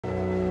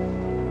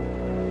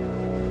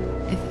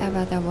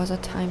whenever there was a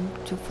time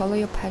to follow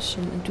your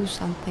passion and do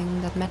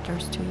something that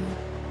matters to you,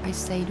 I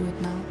say do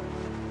it now.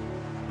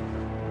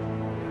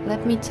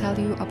 Let me tell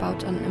you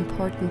about an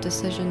important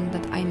decision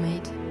that I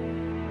made.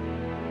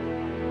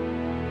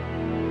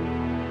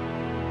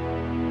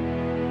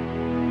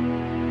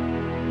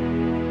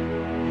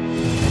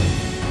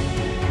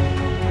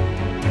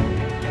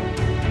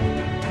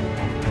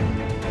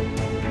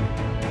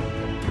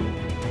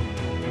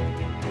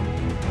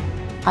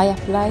 I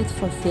applied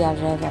for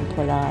fjallraven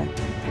Polar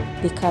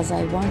because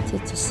I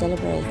wanted to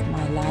celebrate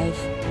my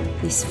life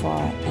this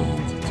far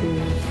and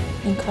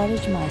to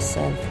encourage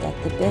myself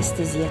that the best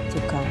is yet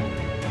to come.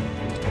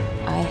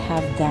 I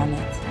have done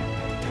it.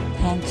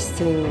 Thanks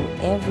to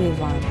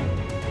everyone.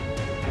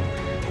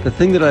 The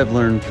thing that I've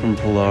learned from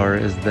Polar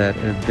is that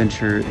an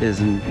adventure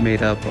isn't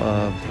made up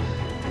of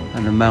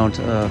an amount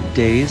of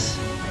days.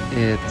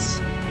 It's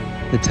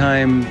the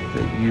time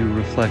that you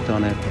reflect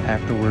on it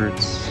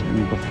afterwards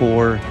and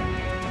before,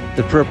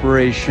 the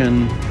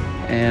preparation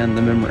and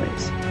the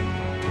memories.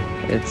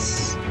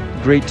 It's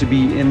great to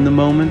be in the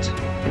moment,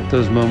 but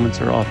those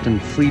moments are often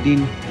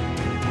fleeting.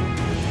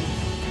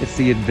 It's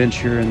the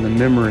adventure and the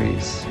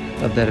memories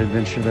of that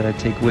adventure that I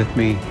take with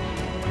me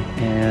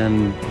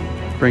and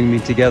bring me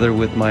together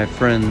with my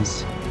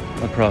friends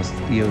across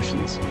the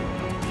oceans.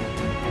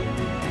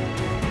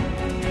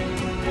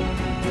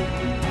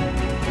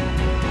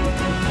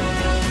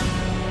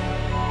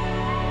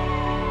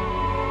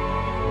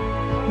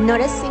 Not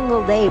a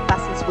single day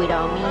passes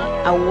without me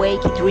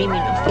awake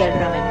dreaming of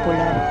fjallraven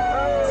Polar.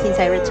 Since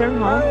I returned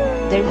home,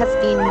 there has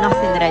been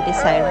nothing that I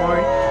desire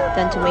more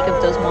than to make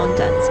of those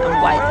mountains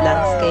and wide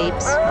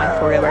landscapes my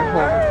forever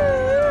home.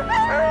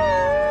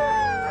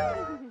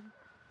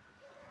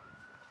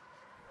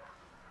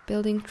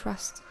 Building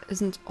trust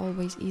isn't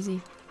always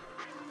easy.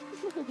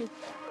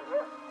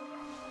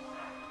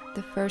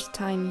 The first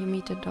time you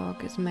meet a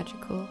dog is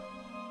magical.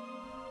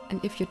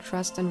 And if you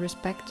trust and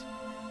respect,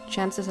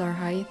 chances are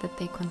high that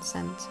they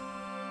consent.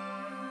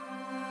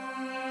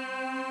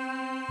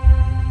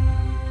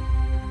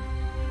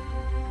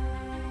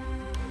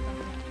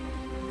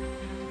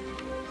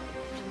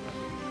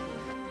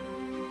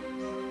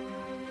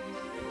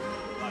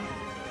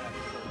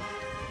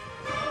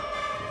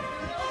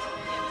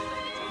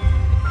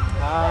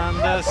 And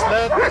the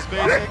sled is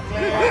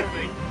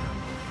basically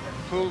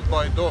pulled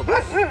by dogs.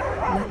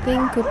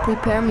 Nothing could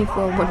prepare me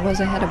for what was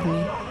ahead of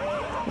me.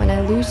 When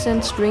I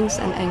loosened strings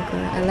and anchor,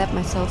 I let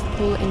myself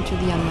pull into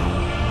the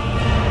unknown.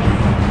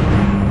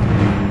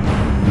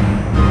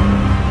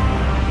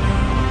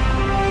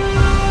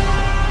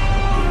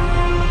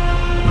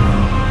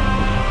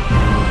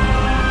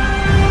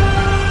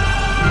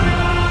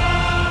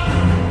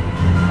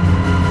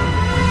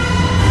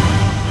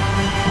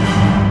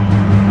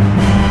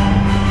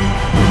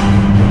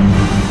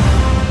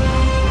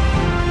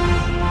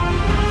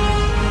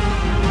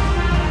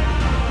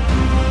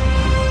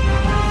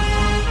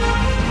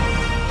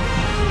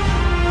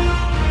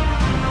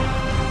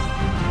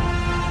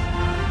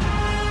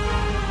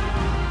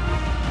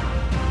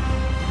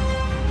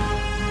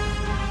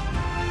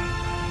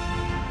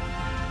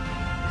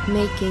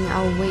 Making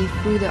our way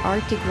through the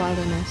Arctic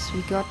wilderness,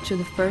 we got to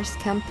the first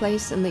camp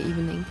place in the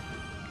evening.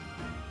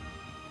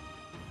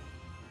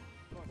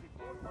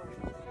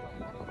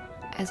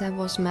 As I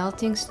was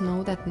melting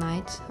snow that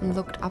night and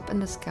looked up in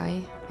the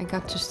sky, I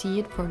got to see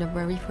it for the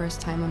very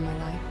first time in my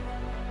life.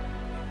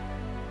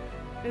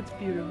 It's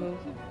beautiful.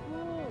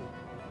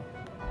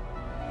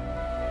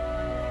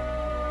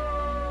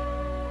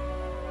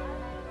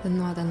 The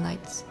Northern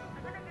Lights.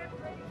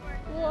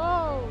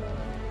 Whoa!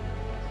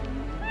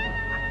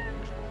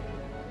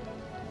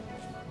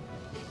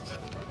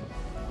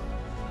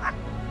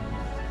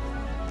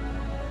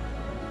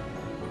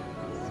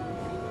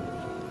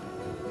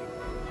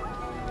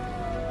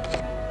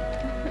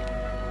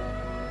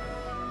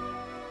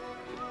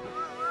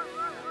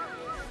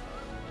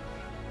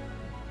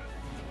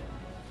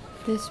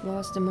 This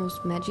was the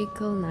most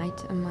magical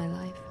night in my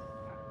life.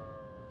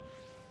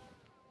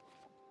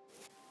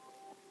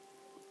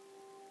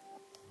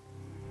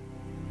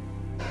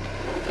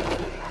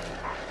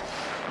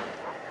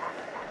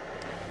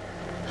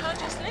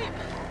 How'd you sleep?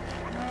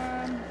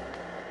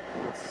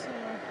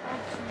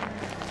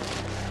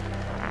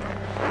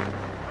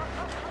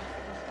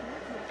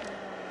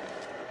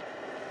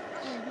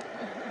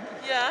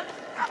 Yeah?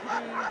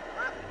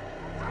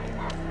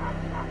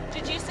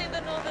 Did you see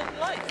the Northern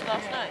Lights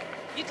last night?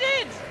 You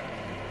did!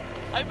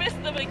 I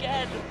missed them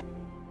again!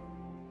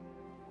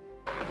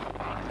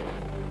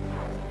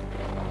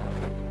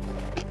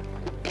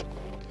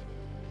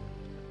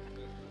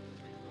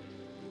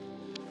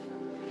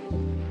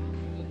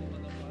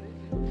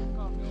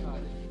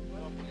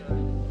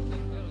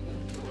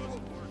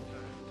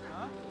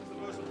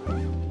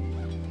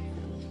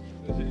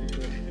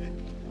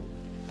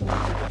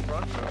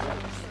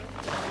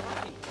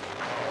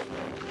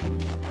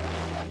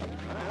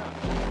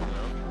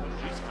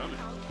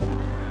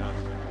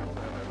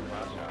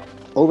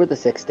 Over the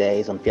 6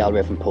 days on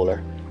fjallraven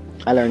Polar,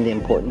 I learned the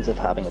importance of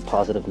having a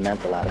positive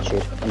mental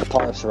attitude and the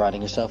power of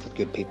surrounding yourself with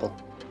good people.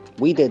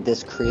 We did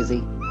this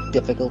crazy,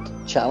 difficult,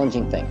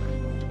 challenging thing,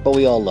 but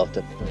we all loved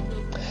it.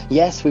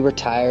 Yes, we were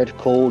tired,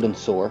 cold and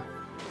sore.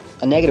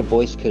 A negative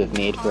voice could have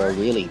made for a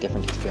really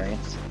different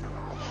experience.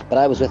 But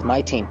I was with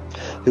my team,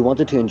 who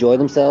wanted to enjoy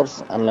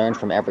themselves and learn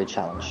from every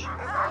challenge.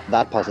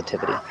 That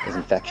positivity is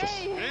infectious.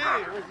 Hey,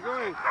 how's it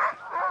going?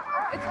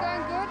 It's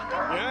going good?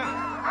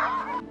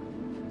 Yeah.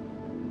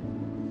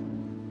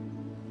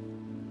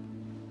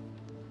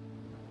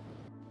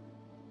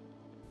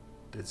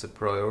 It's a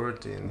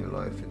priority in your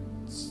life.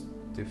 It's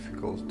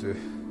difficult to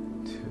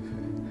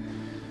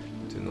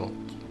not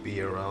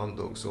be around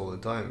dogs all the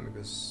time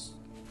because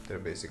they're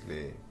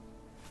basically,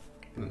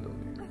 you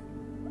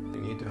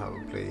need to have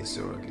a place,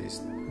 or at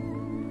least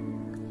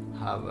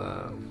have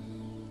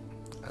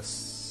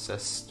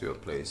access to a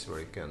place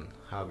where you can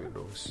have your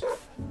dogs.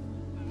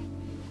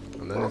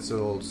 And then it's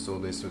also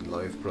this with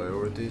life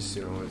priorities.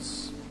 You know,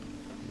 it's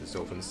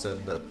often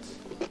said that,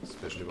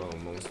 especially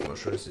amongst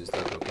mushers, is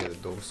that okay, the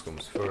dogs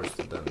comes first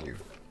and then you.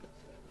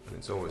 And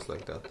it's always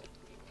like that.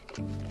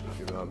 If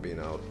you have been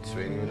out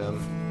training with them,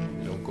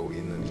 you don't go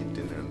in and eat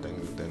dinner and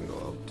then go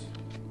out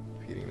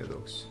feeding the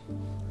dogs. You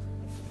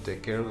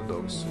take care of the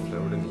dogs,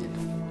 whatever they need.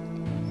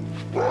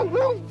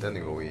 Then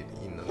you go in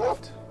and eat.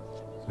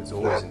 So it's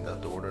always in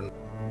that order.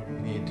 You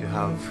need to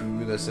have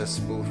food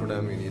accessible for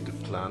them. You need to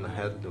plan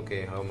ahead.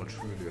 Okay, how much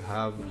food do you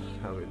have? Do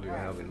you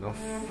have enough?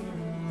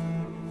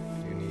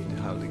 You need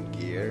to have the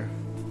gear,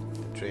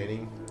 the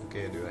training.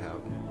 Okay, do I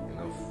have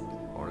enough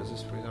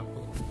harnesses, for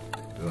example?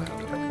 Do I have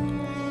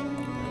enough?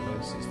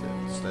 Is the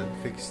sled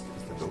fixed?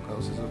 Is the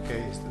doghouse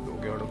okay? Is the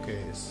dog yard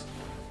okay? Is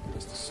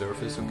the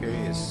surface okay?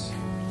 Is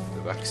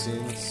the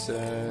vaccines,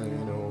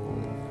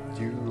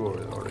 due, or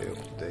are they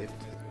up to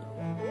date?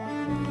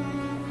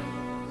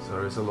 So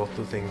there's a lot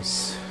of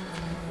things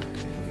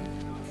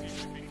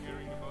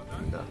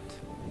in that.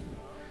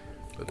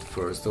 But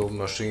first of all,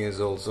 mushing is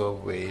also a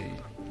way.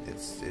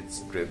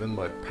 It's driven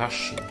by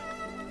passion.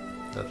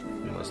 That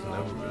you must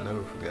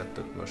never forget,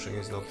 that mushing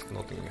is not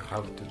nothing you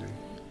have to do.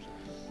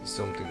 It's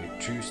something you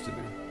choose to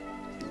do.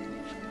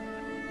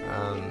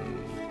 And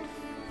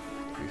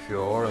if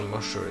you are a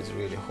musher, it's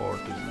really hard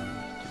to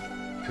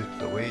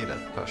put away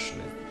that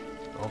passion.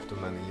 After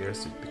many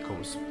years it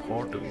becomes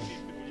part of you,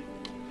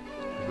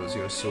 because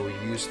you're so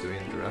used to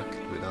interact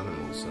with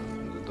animals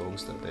and the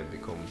dogs that they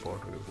become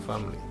part of your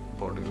family,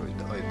 part of your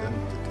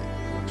identity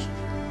actually.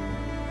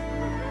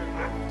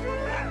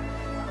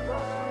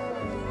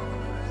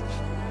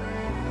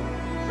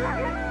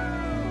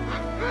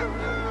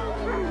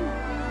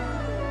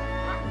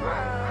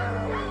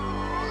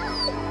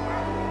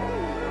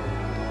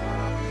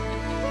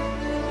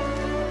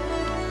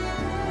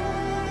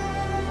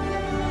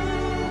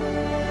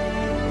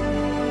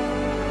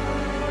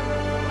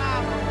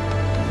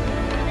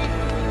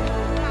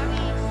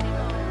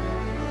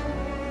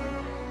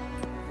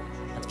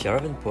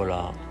 Fjallraven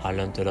Polar, I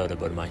learned a lot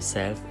about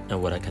myself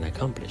and what I can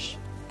accomplish.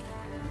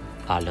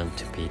 I learned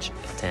to pitch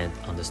a tent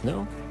on the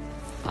snow.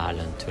 I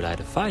learned to light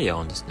a fire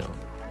on the snow.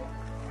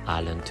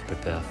 I learned to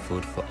prepare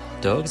food for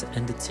our dogs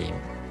and the team.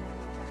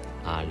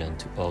 I learned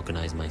to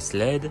organize my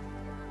sled.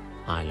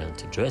 I learned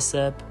to dress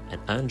up and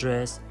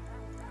undress,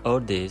 all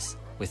this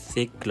with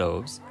thick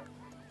gloves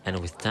and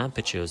with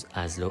temperatures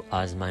as low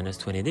as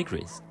 -20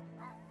 degrees.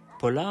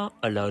 Polar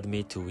allowed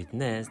me to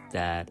witness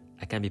that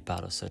I can be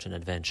part of such an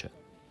adventure.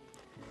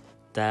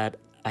 That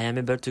I am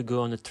able to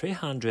go on a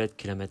 300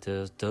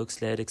 kilometers dog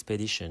sled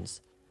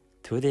expeditions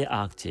through the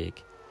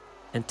Arctic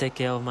and take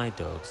care of my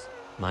dogs,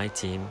 my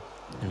team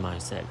and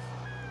myself,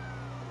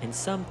 in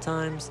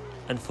sometimes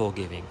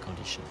unforgiving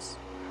conditions.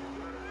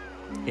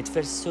 It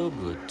felt so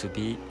good to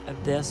be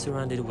up there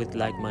surrounded with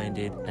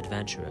like-minded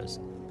adventurers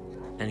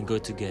and go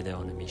together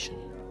on a mission.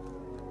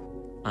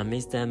 I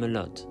miss them a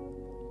lot.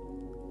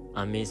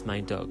 I miss my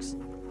dogs.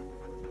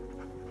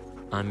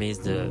 I miss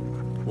the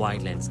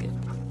wide landscape.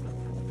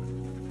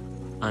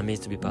 I miss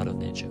to be part of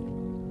nature.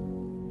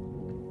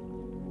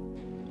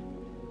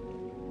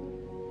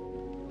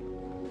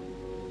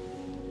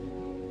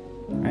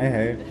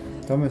 Hey,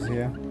 Thomas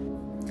here.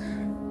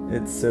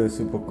 It's so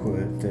super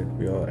cool that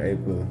we are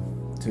able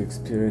to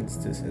experience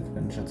this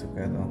adventure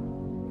together.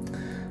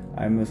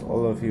 I miss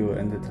all of you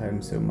and the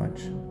time so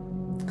much.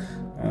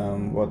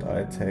 What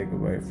I take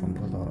away from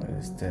Polar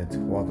is that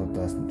water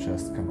doesn't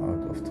just come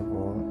out of the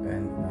wall,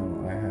 and now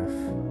I have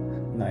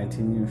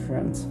 19 new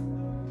friends.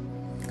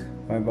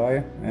 Bye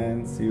bye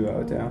and see you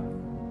out there.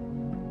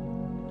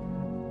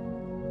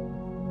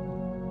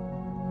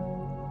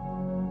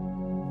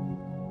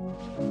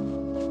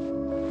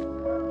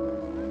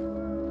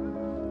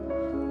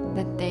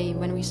 That day,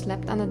 when we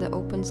slept under the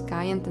open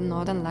sky and the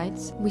northern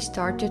lights, we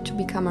started to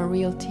become a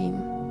real team.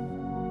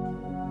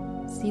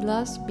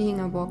 Silas being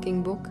a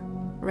walking book,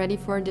 ready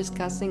for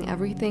discussing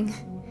everything.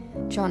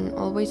 John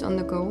always on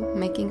the go,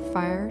 making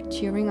fire,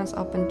 cheering us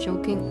up and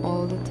joking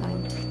all the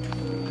time.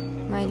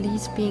 My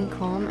Lise being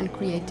calm and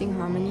creating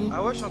harmony.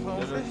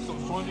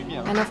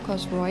 And of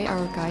course Roy,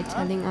 our guide,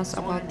 telling us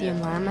about the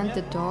environment,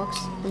 the dogs,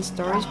 and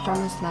stories from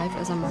his life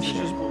as a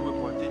musher.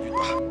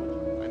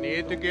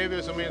 need to give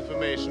you some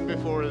information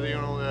before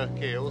the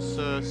chaos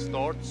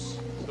starts.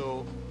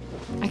 So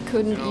I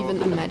couldn't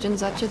even imagine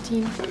such a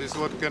team. this is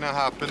what's gonna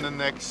happen the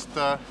next.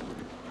 Now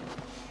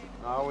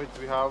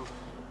we have.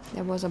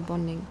 There was a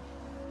bonding.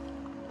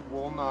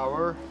 1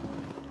 hour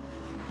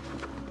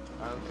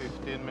and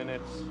 15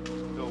 minutes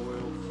till we're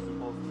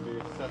supposed to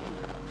be set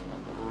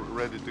or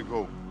ready to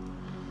go.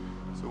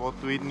 So what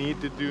we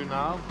need to do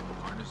now,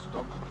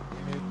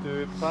 we need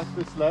to pack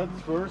the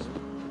sleds first,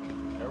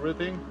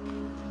 everything.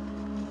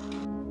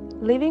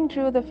 Living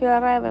through the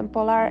Fjallraven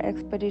Polar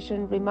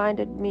expedition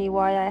reminded me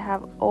why I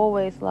have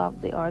always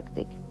loved the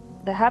Arctic.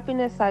 The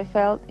happiness I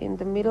felt in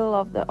the middle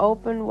of the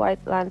open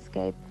white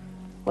landscape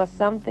was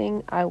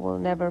something I will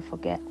never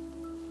forget.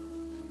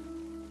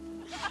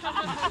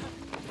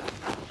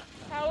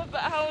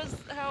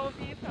 How have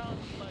you found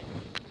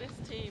this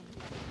team?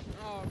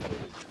 Oh,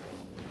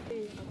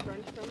 a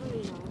French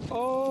family now.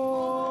 Oh!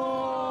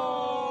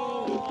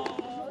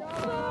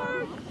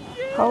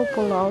 How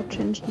Polar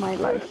changed my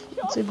life.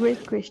 It's a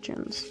great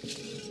question.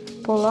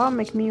 Polar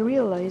make me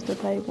realize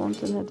that I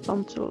want an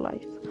adventure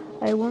life.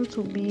 I want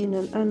to be in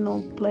an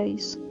unknown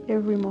place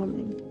every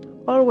morning,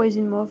 always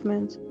in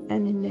movement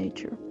and in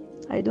nature.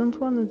 I don't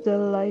want a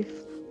dull life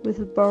with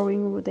a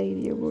boring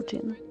daily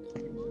routine.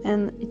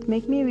 And it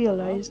made me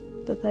realize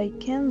that I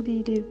can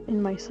believe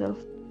in myself.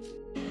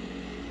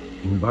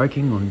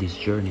 Embarking on this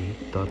journey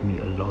taught me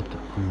a lot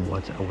on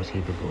what I was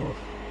capable of.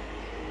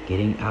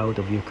 Getting out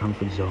of your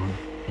comfort zone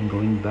and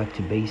going back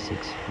to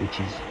basics, which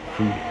is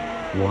food,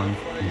 warmth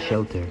and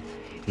shelter,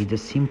 is the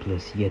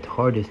simplest yet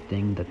hardest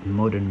thing that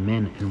modern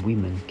men and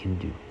women can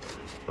do.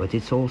 But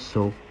it's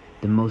also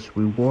the most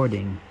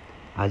rewarding,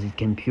 as it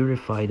can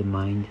purify the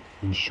mind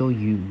and show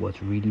you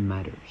what really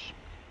matters.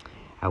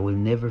 I will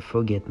never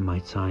forget my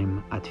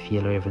time at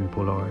Fjallraven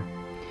Polar,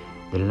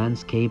 the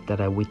landscape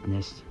that I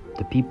witnessed,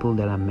 the people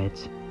that I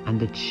met, and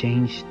the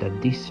change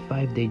that this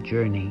 5-day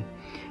journey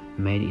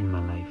made in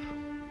my life.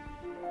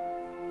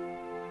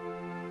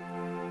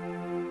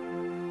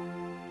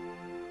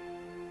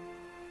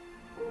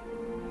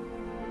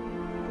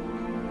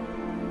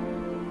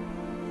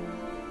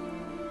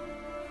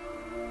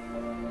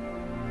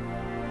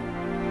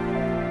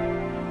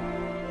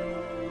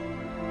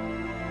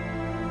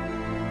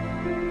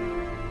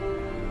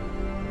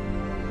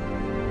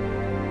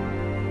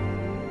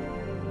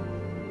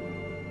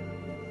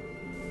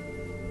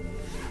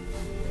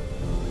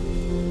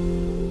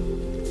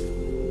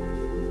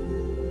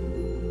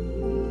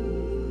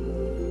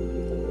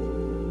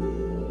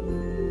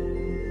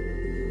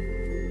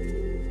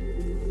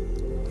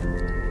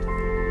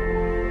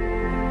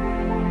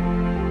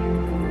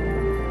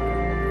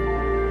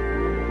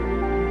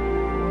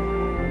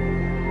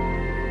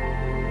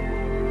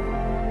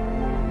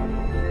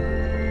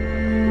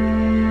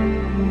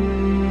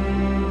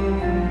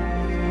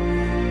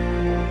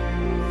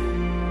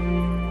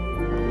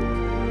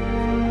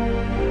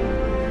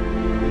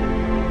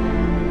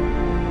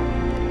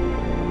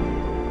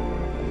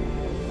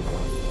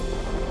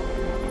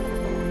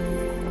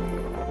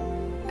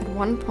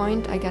 At one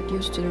point I got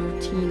used to the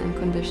routine and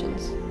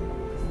conditions,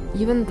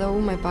 even though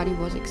my body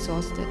was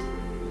exhausted.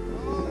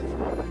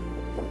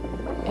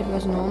 It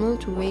was normal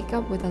to wake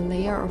up with a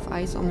layer of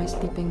ice on my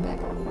sleeping bag,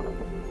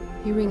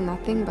 hearing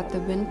nothing but the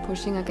wind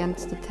pushing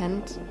against the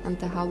tent and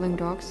the howling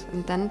dogs,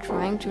 and then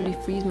trying to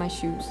defreeze my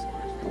shoes.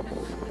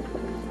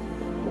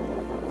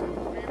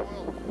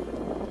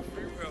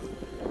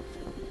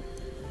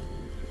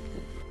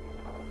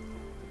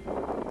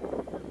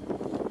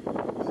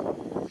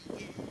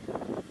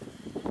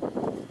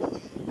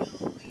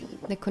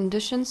 The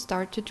conditions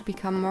started to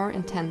become more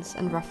intense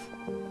and rough.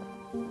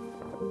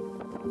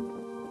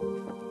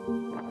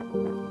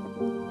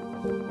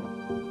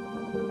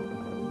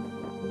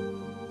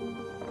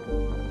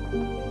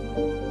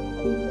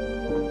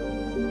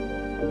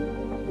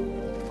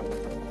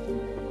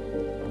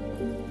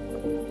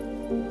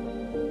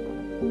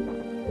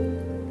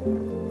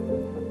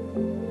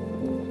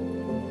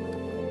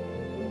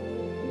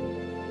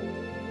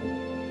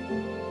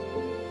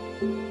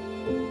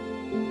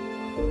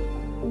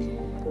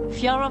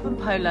 Fjallraven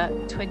Polar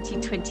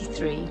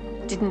 2023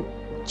 didn't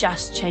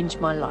just change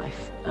my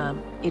life,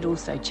 it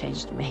also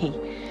changed me.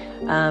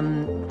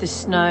 The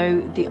snow,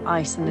 the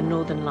ice and the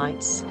northern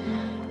lights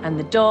and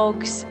the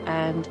dogs,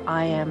 and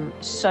I am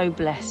so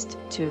blessed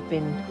to have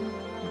been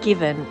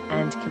given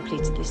and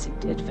completed this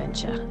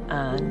adventure,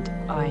 and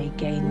I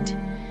gained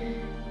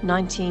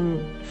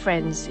 19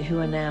 friends who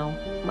are now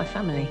my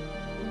family.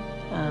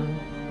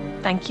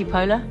 Thank you,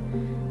 Polar,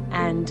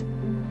 and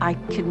I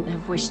couldn't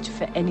have wished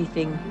for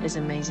anything as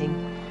amazing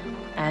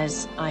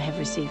as I have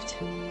received.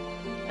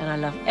 And I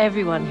love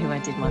everyone who I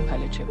did my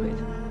polar trip with.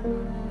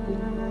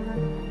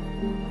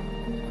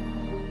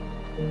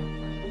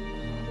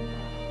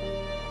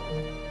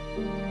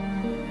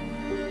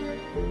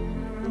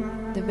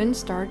 The wind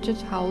started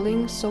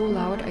howling so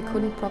loud I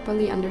couldn't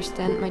properly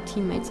understand my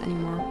teammates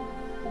anymore.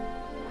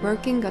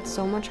 Working got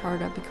so much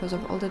harder because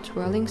of all the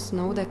twirling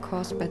snow that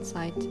caused bad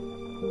sight.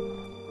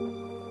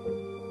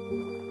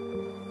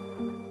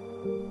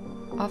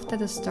 After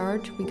the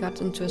start, we got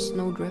into a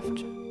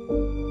snowdrift.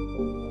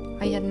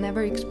 I had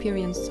never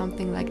experienced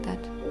something like that.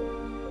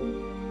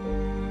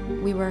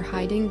 We were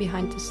hiding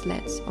behind the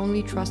sleds,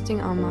 only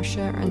trusting our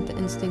musher and the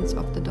instincts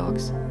of the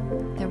dogs.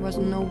 There was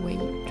no way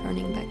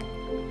turning back.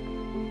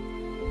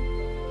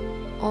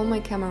 All my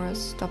cameras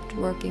stopped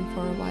working for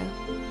a while.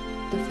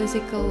 The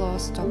physical law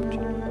stopped.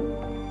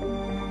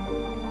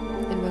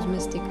 It was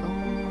mystical.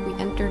 We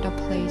entered a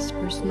place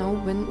where snow,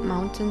 wind,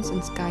 mountains,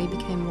 and sky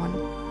became one.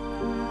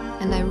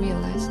 And I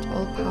realized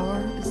all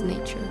power is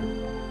nature.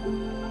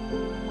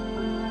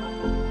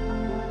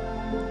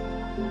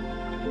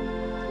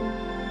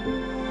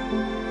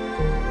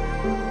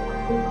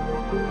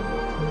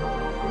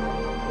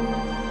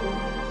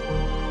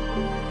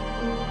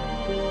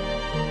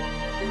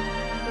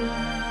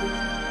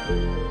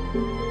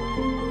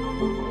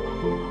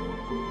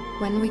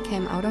 When we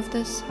came out of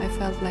this, I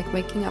felt like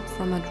waking up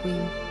from a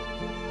dream.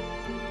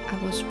 I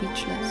was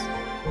speechless.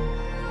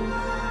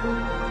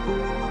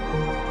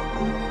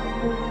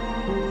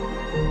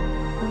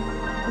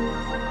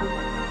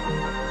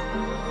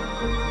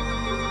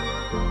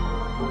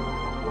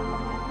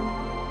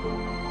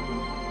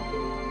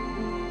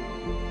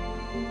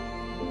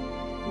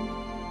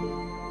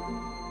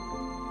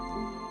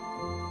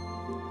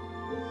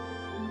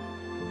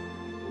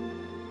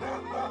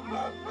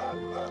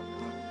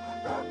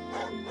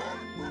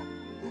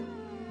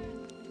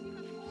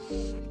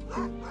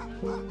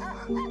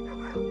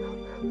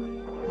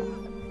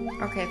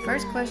 Okay,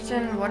 first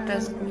question, what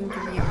does it mean to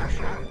be a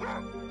musher?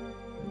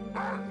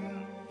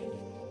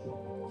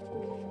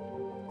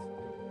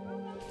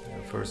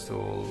 First of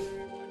all,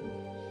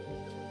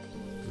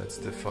 let's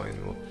define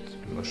what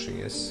mushing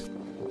is.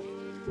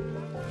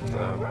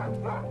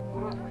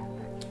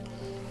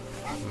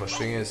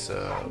 Mushing is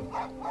a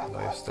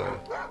lifestyle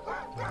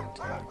that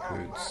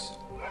includes,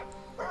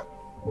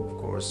 of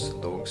course,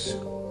 dogs,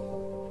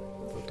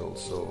 but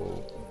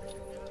also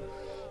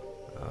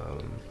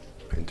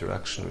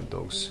interaction with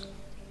dogs.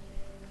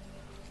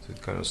 So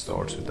it kind of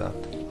starts with that.